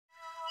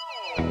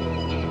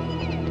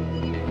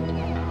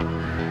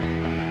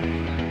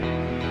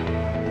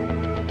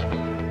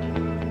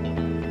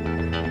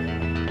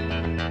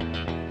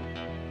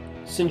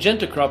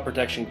Syngenta Crop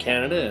Protection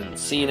Canada and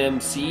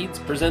C&M Seeds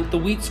present the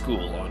Wheat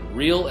School on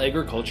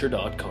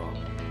RealAgriculture.com.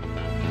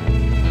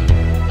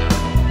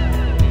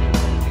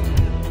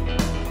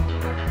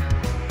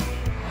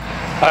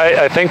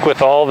 I think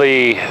with all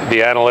the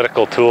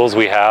analytical tools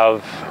we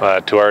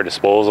have to our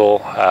disposal,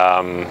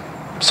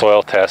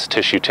 soil tests,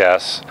 tissue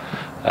tests,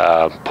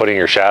 putting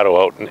your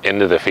shadow out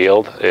into the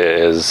field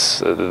is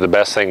the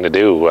best thing to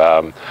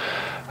do.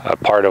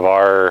 Part of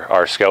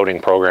our scouting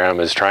program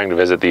is trying to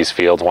visit these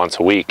fields once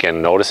a week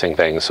and noticing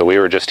things. So we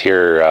were just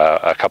here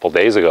a couple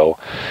days ago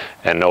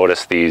and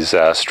noticed these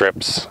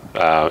strips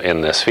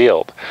in this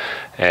field.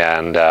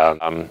 And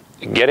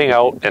getting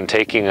out and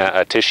taking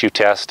a tissue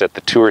test at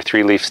the 2 or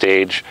 3 leaf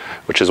stage,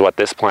 which is what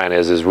this plant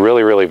is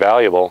really, really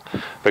valuable,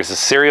 because the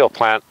cereal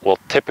plant will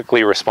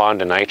typically respond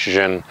to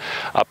nitrogen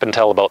up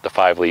until about the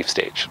 5 leaf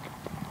stage.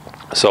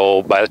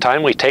 So by the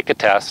time we take a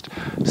test,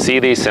 see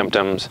these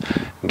symptoms,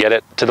 get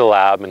it to the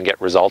lab and get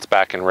results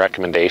back in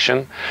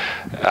recommendation,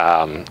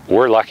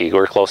 we're lucky,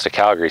 we're close to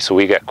Calgary, so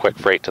we get quick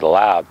freight to the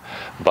lab,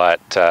 but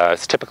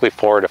it's typically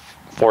 4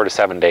 to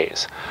 7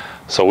 days.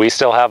 So we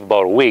still have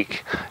about a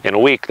week. In a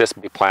week, this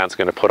plant's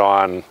going to put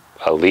on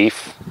a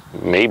leaf,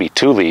 maybe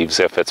 2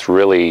 leaves if it's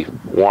really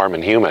warm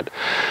and humid.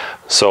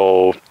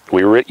 So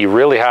you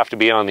really have to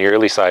be on the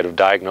early side of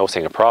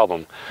diagnosing a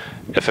problem.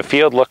 If a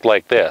field looked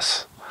like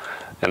this,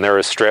 and there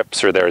are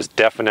strips or there's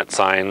definite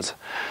signs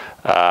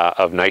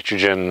of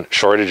nitrogen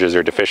shortages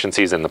or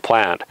deficiencies in the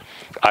plant,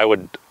 I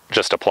would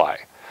just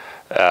apply.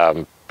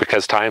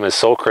 Because time is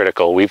so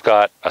critical, we've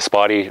got a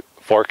spotty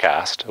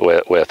forecast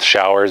with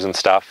showers and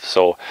stuff,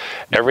 so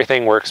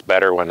everything works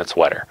better when it's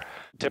wetter.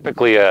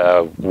 Typically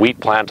a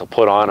wheat plant will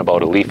put on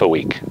about a leaf a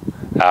week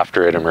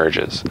after it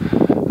emerges.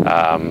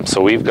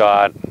 So we've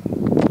got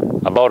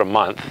about a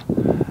month,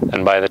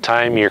 and by the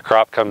time your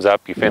crop comes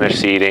up, you finish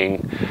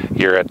seeding,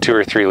 you're at 2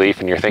 or 3 leaf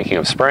and you're thinking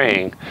of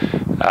spraying,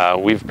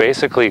 we've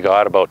basically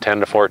got about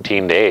 10 to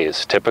 14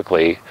 days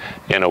typically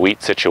in a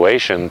wheat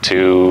situation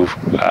to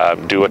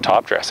do a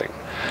top dressing.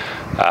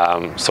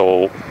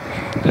 So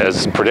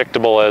as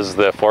predictable as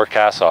the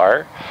forecasts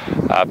are,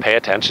 pay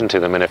attention to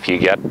them, and if you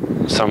get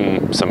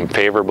some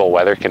favorable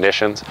weather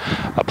conditions,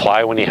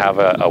 apply when you have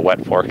a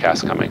wet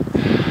forecast coming.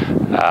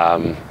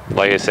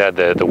 Like I said,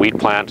 the wheat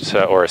plant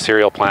or a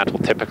cereal plant will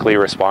typically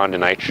respond to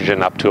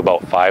nitrogen up to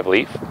about 5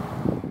 leaf.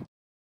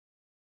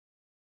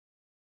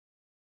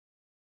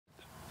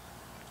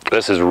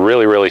 This is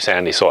really, really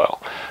sandy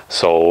soil.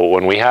 So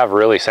when we have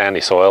really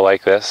sandy soil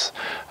like this,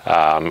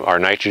 our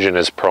nitrogen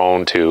is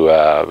prone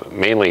to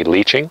mainly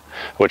leaching,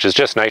 which is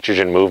just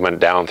nitrogen movement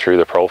down through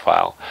the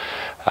profile,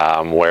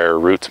 where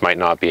roots might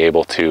not be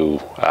able to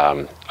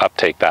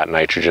uptake that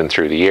nitrogen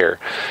through the year.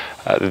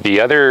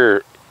 The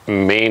other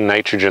main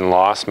nitrogen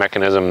loss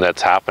mechanism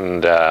that's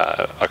happened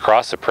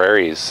across the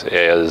prairies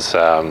is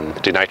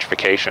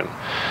denitrification,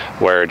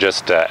 where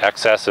just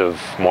excessive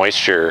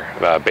moisture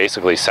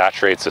basically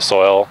saturates the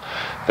soil.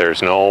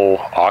 There's no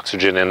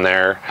oxygen in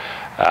there.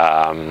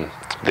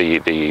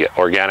 The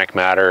organic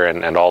matter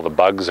and all the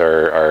bugs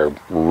are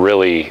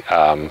really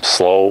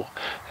slow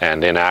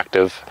and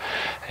inactive,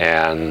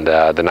 and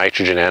the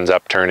nitrogen ends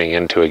up turning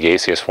into a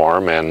gaseous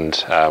form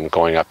and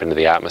going up into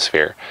the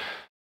atmosphere.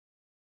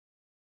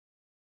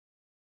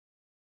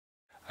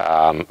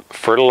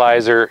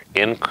 Fertilizer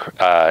in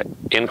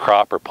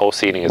crop or post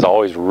seeding is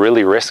always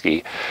really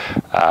risky,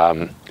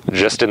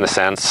 just in the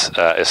sense,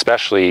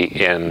 especially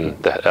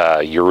in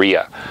the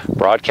urea.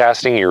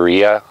 Broadcasting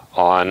urea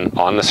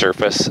on the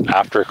surface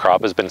after a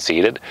crop has been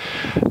seeded,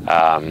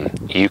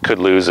 you could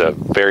lose a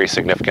very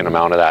significant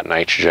amount of that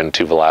nitrogen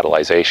to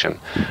volatilization.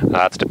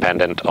 That's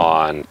dependent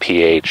on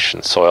pH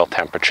and soil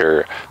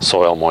temperature,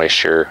 soil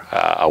moisture,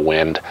 a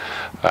wind,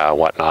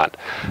 whatnot.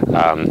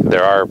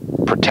 There are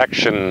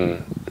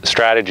protection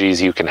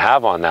strategies you can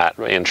have on that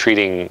in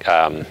treating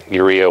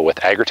urea with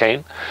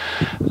agritane.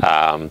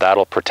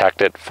 That'll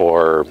protect it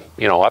for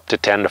up to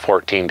 10 to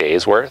 14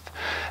 days worth.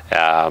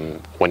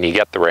 When you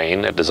get the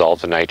rain, it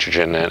dissolves the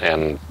nitrogen,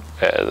 and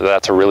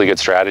that's a really good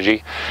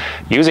strategy.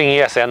 Using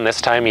ESN this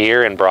time of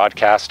year in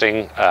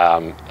broadcasting,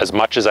 as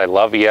much as I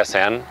love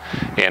ESN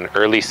in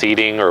early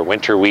seeding or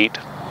winter wheat,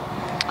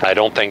 I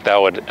don't think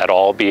that would at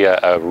all be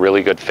a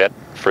really good fit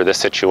for this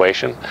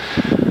situation.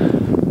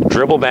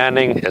 Dribble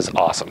banding is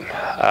awesome.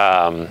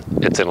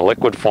 It's in a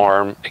liquid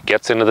form, it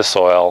gets into the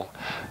soil.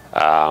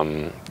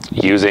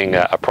 Using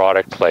a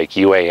product like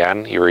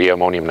UAN, urea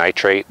ammonium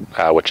nitrate,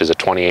 which is a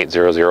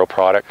 2800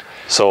 product.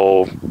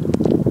 So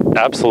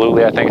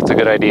absolutely, I think it's a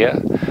good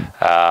idea.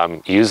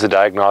 Use the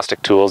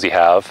diagnostic tools you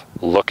have,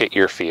 look at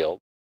your field.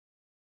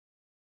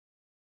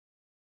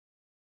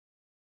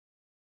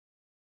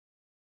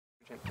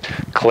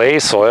 Clay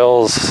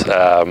soils,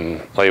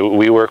 like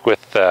we work with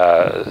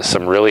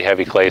some really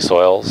heavy clay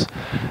soils,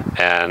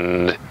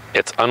 and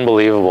it's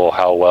unbelievable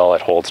how well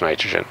it holds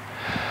nitrogen.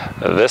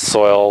 This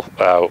soil,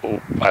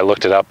 I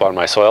looked it up on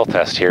my soil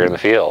test here in the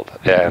field,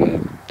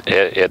 and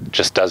it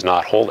just does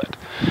not hold it.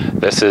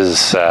 This is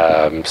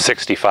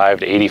 65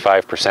 to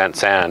 85%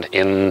 sand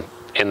in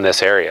in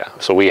this area.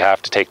 So we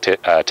have to take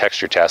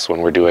texture tests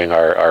when we're doing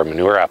our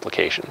manure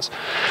applications.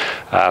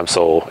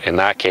 So in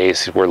that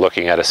case, we're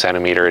looking at 1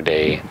 centimeter a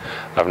day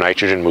of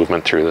nitrogen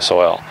movement through the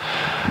soil.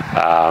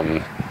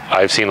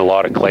 I've seen a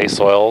lot of clay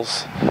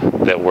soils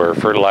that were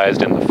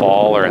fertilized in the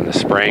fall or in the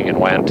spring and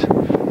went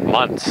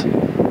months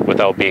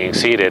without being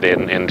seeded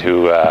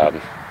into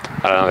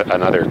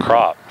another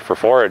crop for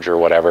forage or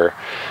whatever,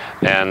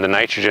 and the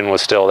nitrogen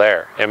was still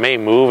there. It may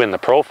move in the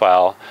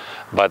profile,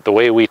 but the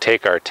way we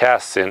take our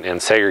tests in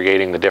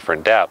segregating the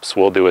different depths,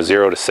 we'll do a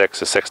 0 to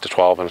 6, a 6 to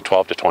 12, and a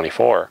 12 to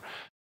 24.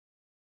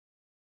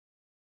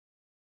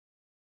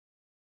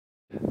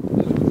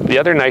 The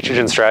other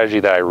nitrogen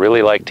strategy that I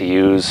really like to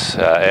use,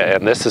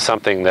 and this is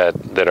something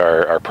that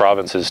our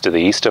provinces to the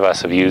east of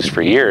us have used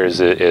for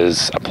years,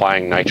 is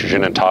applying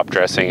nitrogen and top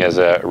dressing as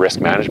a risk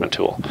management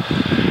tool.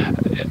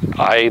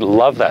 I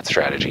love that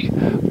strategy.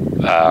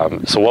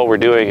 So what we're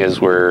doing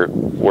is we're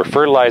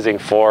fertilizing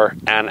for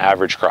an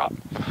average crop.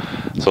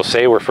 So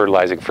say we're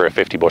fertilizing for a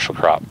 50 bushel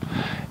crop.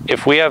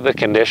 If we have the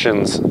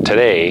conditions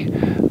today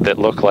that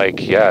look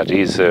like, yeah,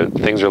 geez,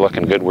 things are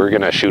looking good, we're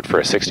going to shoot for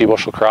a 60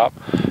 bushel crop,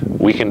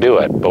 we can do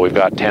it, but we've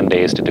got 10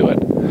 days to do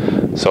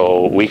it.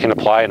 So we can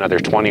apply another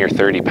 20 or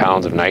 30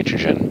 pounds of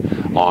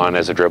nitrogen on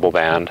as a dribble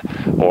band,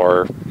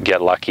 or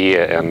get lucky,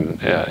 and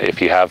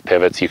if you have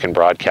pivots, you can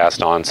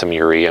broadcast on some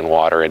urea and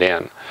water it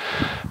in.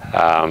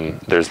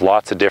 There's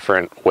lots of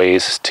different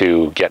ways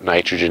to get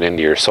nitrogen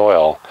into your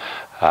soil.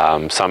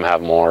 Some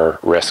have more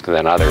risk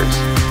than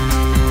others.